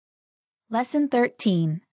Lesson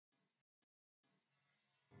 13.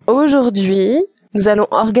 Aujourd'hui, nous allons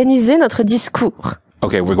organiser notre discours.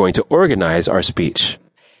 Okay, we're going to organize our speech.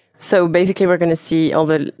 So basically we're going to see all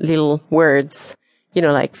the little words,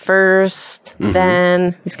 like first,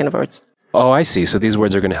 then, these kind of words. Oh, I see. So these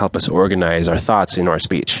words are going to help us organize our thoughts in our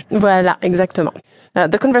speech. Voilà, exactement.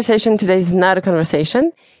 The conversation today is not a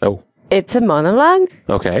conversation. Oh, It's a monologue.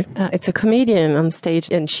 okay. It's a comedian on stage,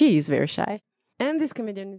 and she's very shy. And this comedian